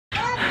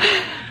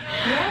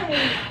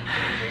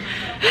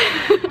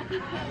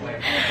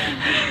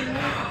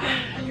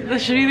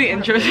This should be the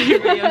intro to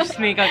your video, just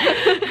me going.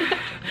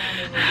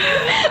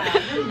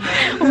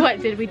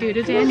 What did we do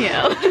to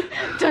Danielle?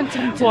 Dun,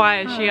 dun, dun.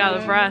 Why is she out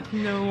of breath?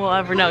 No one will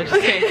ever know.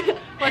 Just kidding.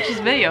 Watch this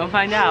video and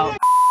find out.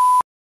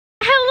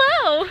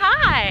 Hello!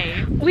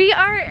 Hi! We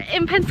are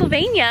in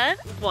Pennsylvania.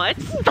 What?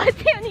 But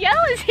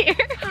Danielle is here.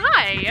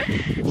 Hi!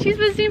 She's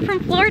visiting from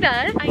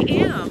Florida. I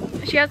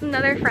am. She has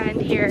another friend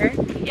here.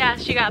 Yeah,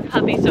 she got a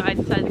puppy, so I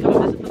decided to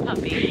come visit the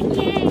puppy.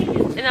 Yay!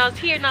 And I was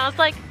here and I was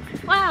like,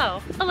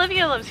 wow,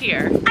 Olivia lives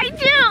here. I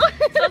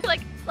do! So I was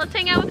like, let's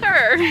hang out with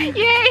her.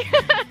 Yay!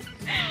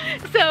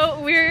 So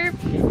we're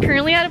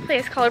currently at a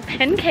place called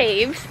Penn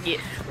Caves,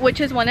 Yes. which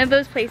is one of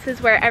those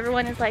places where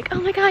everyone is like,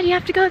 oh my god, you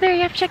have to go there,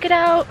 you have to check it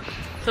out.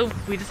 So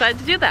we decided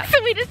to do that.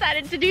 So we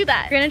decided to do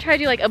that. We're gonna try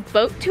to do like a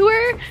boat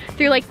tour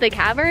through like the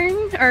cavern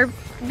or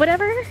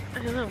whatever. I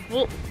don't know.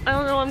 Well, I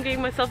don't know what I'm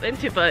getting myself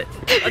into, but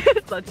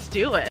let's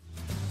do it.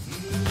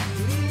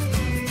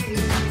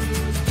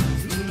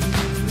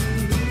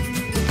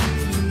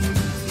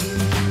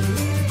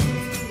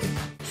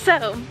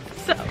 So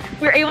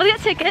we're able to get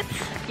tickets.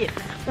 Yes.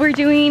 We're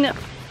doing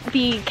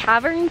the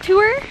cavern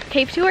tour,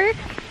 cave tour,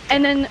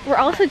 and then we're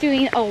also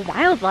doing a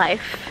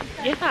wildlife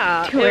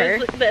Yeah. tour.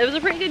 It was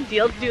a pretty good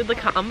deal to do the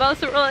combo,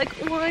 so we're like,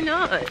 why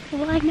not?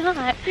 Why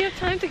not? We have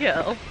time to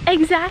go.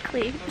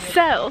 Exactly.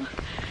 So,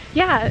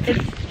 yeah,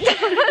 it's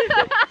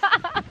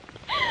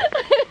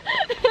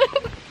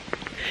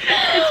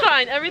It's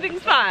fine.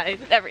 Everything's fine.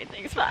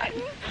 everything's fine.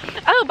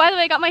 Oh, by the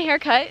way, I got my hair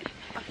cut.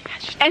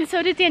 And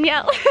so did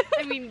Danielle.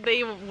 I mean,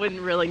 they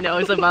wouldn't really know.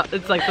 It's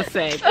like the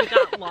same. It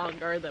got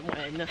longer than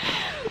when.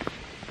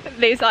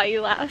 They saw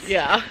you last.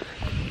 Yeah.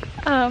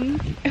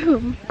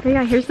 Ooh, but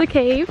yeah, here's the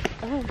cave.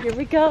 Oh, here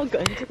we go.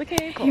 Going to the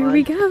cave. Hold Here on.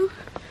 we go.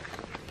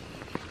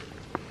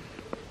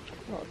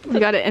 We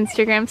got an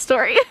Instagram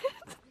story.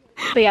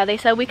 But yeah, they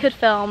said we could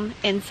film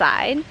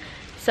inside,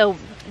 so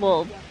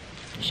we'll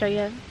show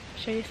you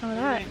some of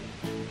that.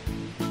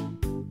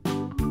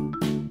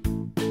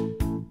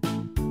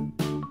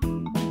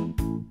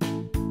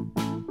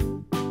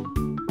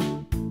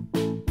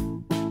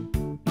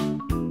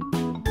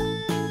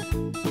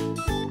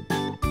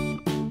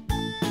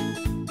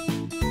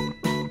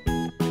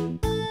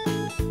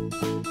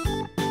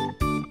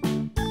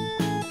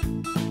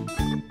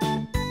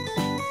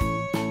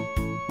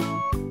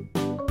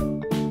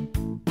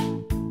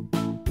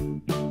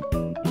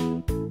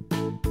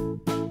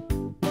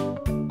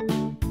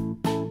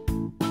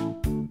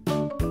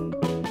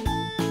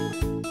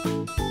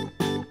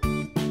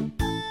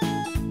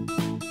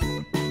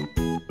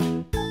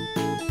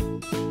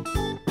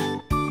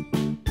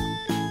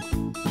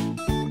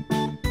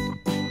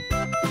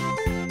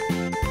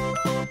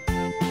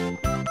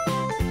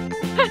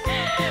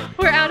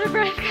 We're out of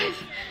breath, guys.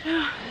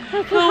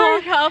 That's The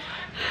walk up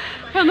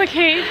from the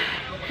cave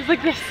is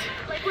like this.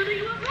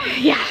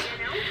 Yeah,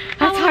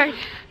 that's hard.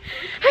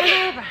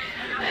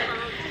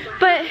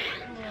 But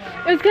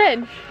it was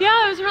good.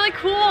 Yeah, it was really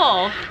cool.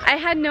 I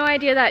had no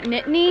idea that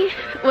Nittany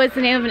was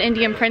the name of an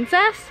Indian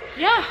princess.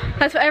 Yeah.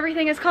 That's what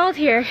everything is called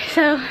here.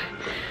 So,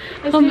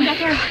 That's named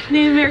after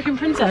Native American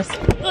princess.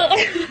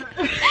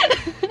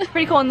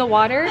 pretty cool in the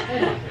water.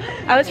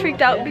 I was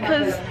freaked out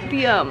because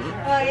the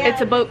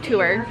it's a boat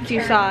tour, as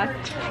you saw,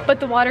 but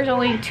the water's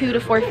only 2 to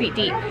 4 feet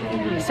deep,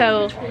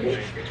 so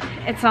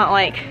it's not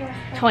like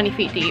 20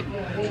 feet deep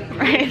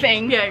or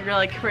anything. Yeah, you're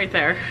like right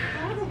there.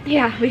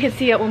 Yeah, we could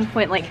see at one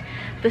point like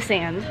the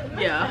sand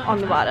Yeah.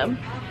 on the bottom.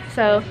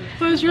 So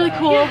But it was really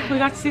cool. We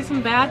got to see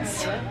some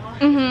bats.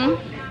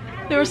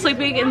 They were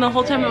sleeping, and the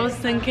whole time I was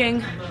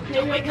thinking,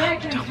 don't wake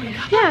up, don't wake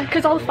up. yeah,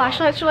 because all the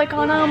flashlights are like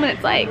on them, and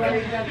it's like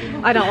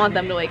I don't want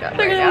them to wake up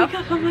They're right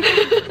gonna now. wake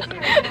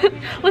up. I'm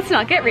like, Let's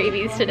not get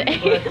rabies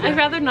today. I'd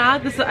rather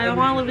not. I don't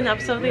want to live in an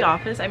episode of The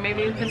Office. I may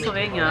be in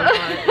Pennsylvania,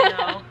 but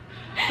no,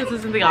 this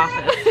isn't The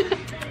Office.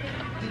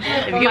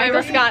 If you Michael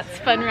ever Scott's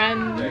fun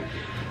run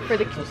for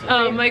the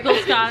Michael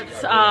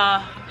Scott's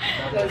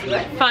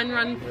fun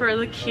run for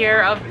the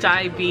cure of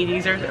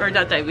diabetes, or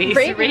not diabetes,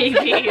 Rabies.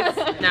 rabies.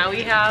 Now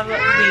we have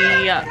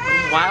the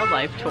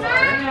wildlife tour.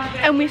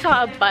 and we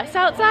saw a bus So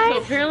outside.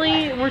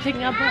 apparently we're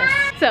taking a bus.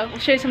 So we'll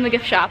show you some of the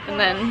gift shop, and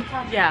then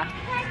Yeah,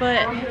 but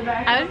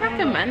I would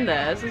recommend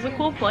this. It's a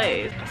cool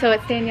place. so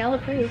it's Danielle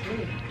approved.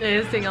 It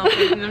is Danielle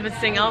approved, and if it's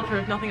Danielle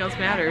approved, nothing else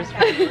matters.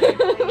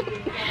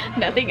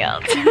 Nothing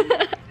else.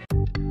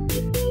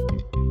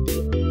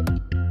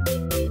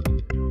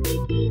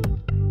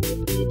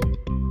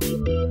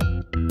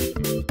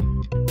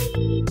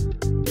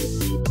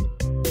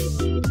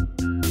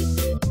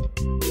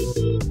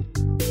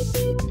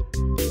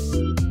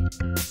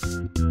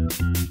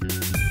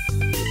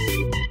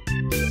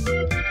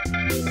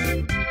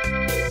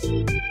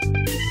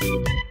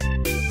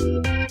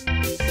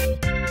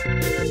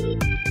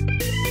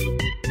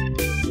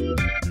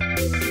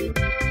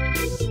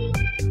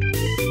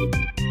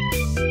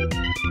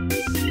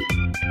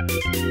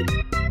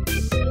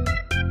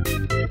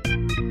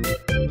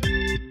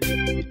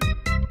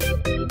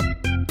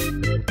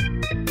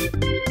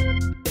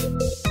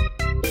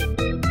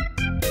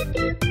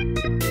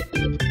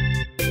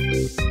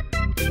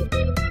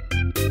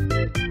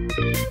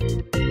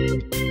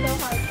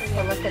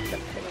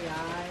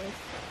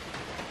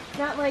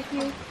 like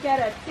you get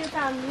a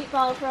 2-pound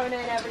meatball thrown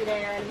in every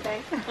day or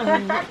anything.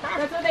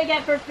 That's what they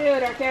get for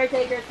food. Our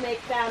caretakers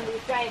make them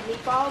these giant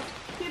meatballs.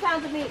 2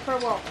 pounds of meat per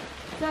wolf.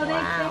 So they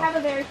have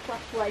a very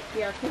plush life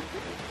here.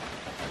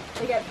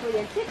 They get flea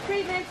and tick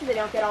treatment so they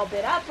don't get all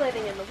bit up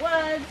living in the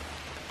woods.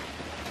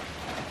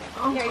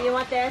 Here, you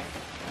want this?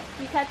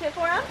 You touch it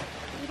for them?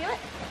 You do it?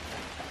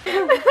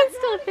 It's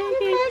still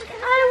thinking.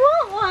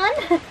 I want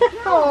one.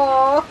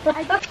 Oh.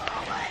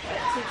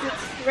 Since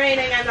it's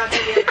raining, I'm not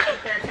going to be able to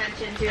keep their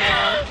attention too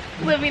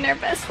long. Living our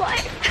best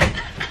life.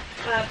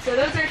 So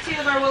those are 2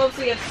 of our wolves.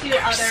 We have 2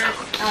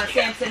 others,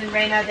 Samson and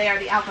Reina. They are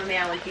the alpha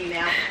male and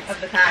female of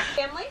the pack.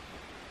 Family.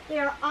 They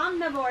are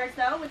omnivores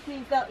though, which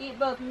means they'll eat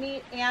both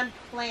meat and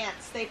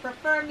plants. They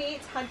prefer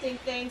meat, hunting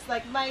things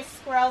like mice,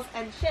 squirrels,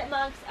 and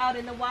chipmunks out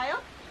in the wild.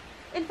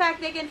 In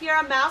fact, they can hear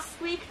a mouse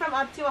squeak from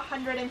up to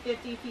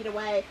 150 feet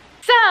away.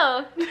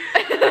 So,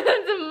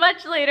 it's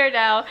much later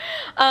now.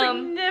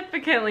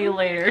 Significantly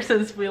later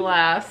since we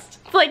last.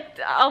 It's like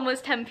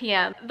almost 10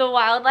 p.m. The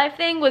wildlife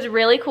thing was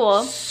really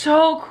cool.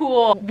 So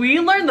cool. We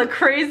learned the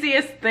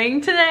craziest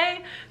thing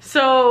today.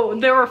 So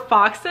there were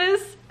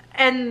foxes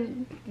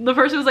and the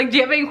person was like, do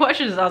you have any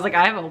questions? I was like,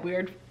 I have a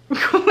weird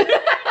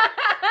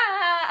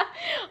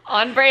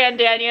On brand,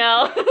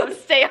 Danielle.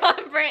 Stay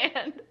on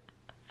brand.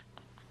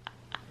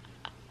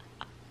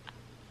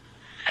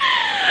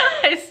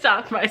 I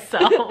stopped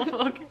myself.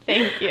 Okay.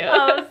 Thank you.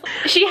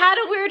 She had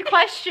a weird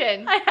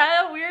question. I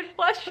had a weird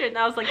question.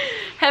 I was like,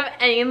 have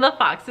any of the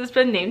foxes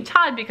been named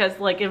Todd? Because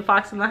like in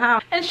Fox in the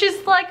House. And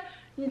she's like,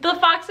 the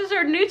foxes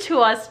are new to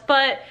us,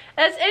 but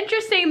it's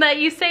interesting that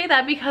you say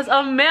that because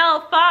a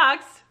male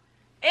fox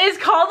is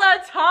called a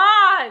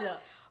Todd.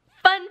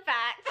 Fun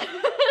fact.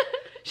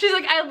 She's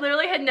like, I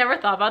literally had never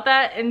thought about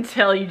that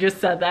until you just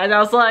said that. And I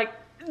was like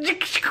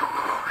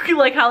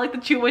how like the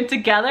 2 went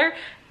together.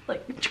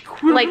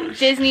 Like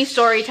Disney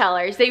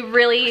storytellers, they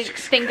really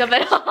think of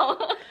it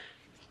all.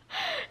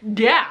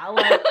 Yeah,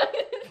 like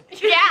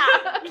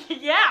yeah.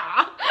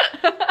 Yeah.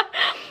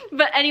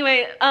 But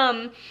anyway,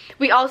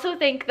 we also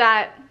think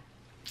that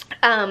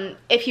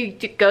if you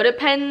go to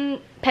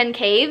Penn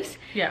Caves,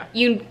 yeah,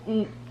 you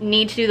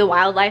need to do the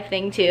wildlife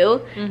thing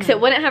too, because it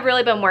wouldn't have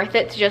really been worth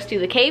it to just do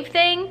the cave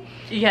thing.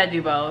 You gotta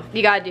do both.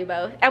 You gotta do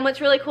both. And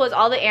what's really cool is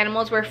all the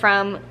animals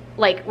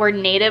were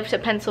native to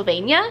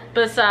Pennsylvania.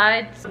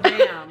 Besides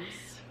lambs.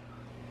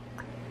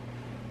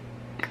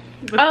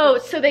 Oh,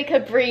 so they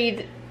could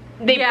breed.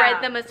 They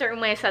bred them a certain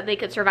way so that they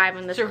could survive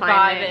in this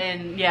climate.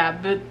 And yeah,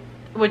 but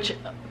which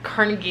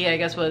Carnegie, I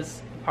guess,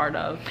 was part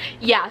of.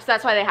 Yeah, so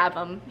that's why they have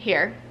them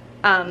here.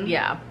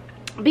 Yeah.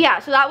 But yeah,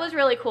 so that was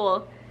really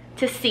cool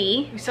to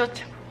see. We saw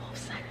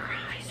timberwolves that cry.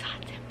 I saw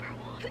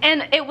timberwolves.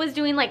 And it was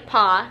doing like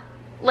paw.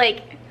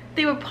 Like,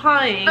 they were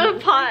pawing.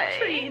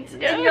 Treats.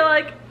 And you're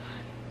like,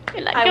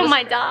 you're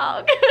my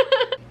dog.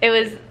 It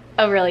was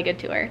a really good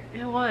tour.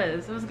 It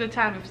was a good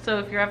time. So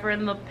if you're ever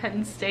in the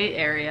Penn State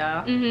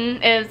area.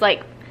 It was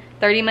like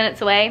 30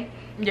 minutes away.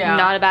 Yeah.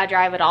 Not a bad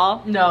drive at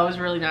all. No, it was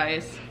really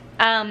nice.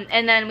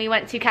 And then we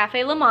went to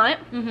Cafe Lamont.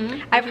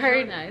 I've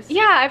heard, really nice.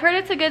 Yeah, I've heard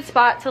it's a good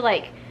spot to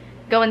like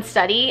go and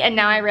study. And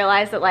now I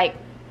realize that like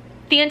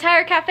the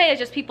entire cafe is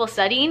just people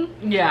studying.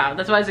 Yeah,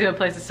 that's why it's a good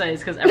place to study, is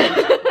because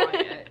everyone's so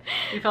quiet.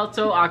 We felt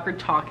so awkward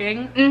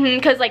talking.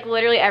 Because like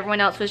literally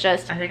everyone else was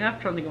just. I think I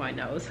have something in my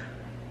nose.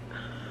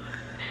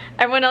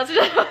 Everyone else was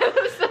just by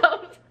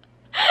themselves.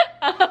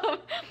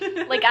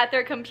 Like at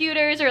their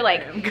computers or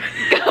like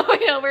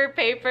going over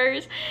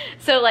papers.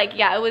 So like,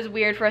 yeah, it was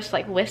weird for us to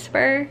like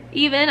whisper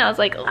even. I was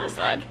like, oh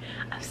God.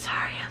 I'm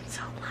sorry, I'm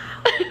so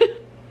loud.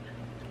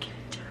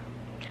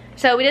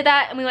 So we did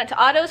that and we went to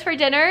Otto's for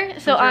dinner.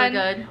 So really on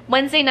good.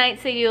 Wednesday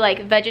nights they do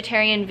like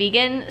vegetarian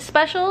vegan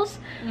specials.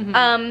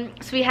 So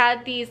we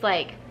had these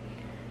like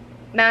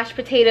mashed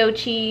potato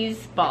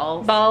cheese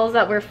balls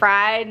that were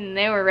fried and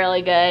they were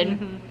really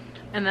good.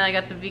 And then I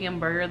got the vegan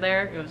burger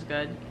there. It was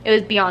good. It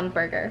was Beyond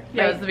Burger.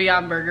 Yeah, it was the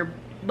Beyond Burger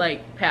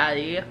like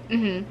patty.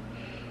 I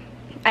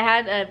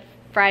had a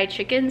fried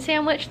chicken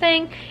sandwich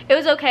thing. It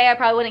was okay. I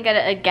probably wouldn't get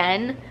it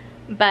again,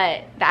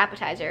 but the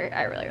appetizer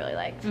I really, really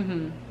liked.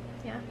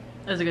 Yeah.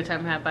 It was a good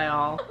time had by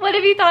all. What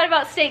have you thought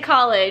about State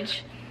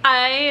College?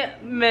 I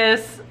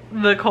miss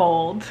the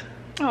cold.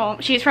 Oh,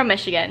 she's from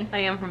Michigan. I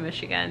am from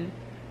Michigan.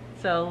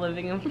 So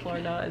living in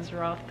Florida is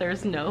rough.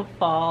 There's no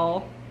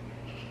fall.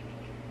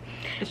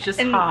 It's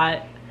just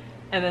hot,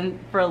 and then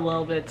for a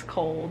little bit it's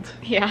cold.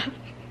 Yeah.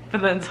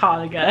 But then it's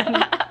hot again.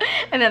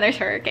 And then there's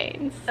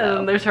hurricanes. So. And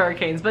then there's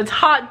hurricanes, but it's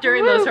hot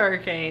during those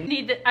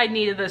hurricanes. I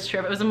needed this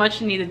trip. It was a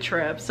much needed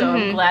trip, so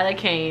I'm glad I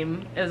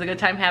came. It was a good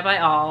time had by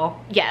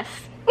all. Yes.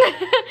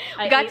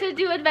 We got to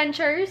do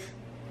adventures.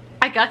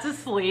 I got to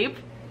sleep.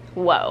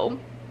 Whoa.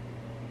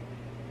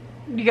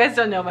 You guys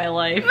don't know my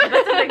life.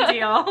 That's a big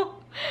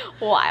deal.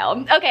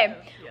 Wild. Okay.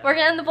 We're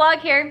gonna end the vlog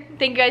here.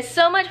 Thank you guys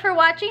so much for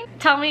watching.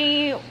 Tell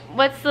me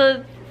what's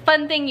the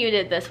fun thing you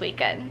did this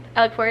weekend.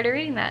 I look forward to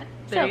reading that.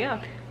 There you go.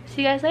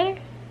 See you guys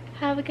later.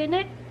 Have a good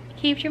night.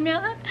 Keep your meal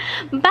up.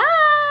 Bye.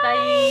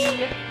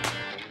 Bye.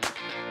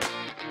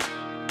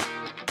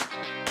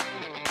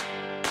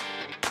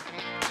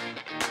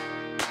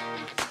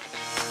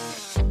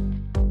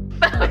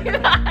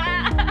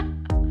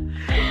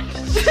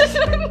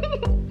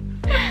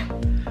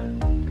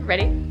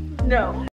 Ready? No.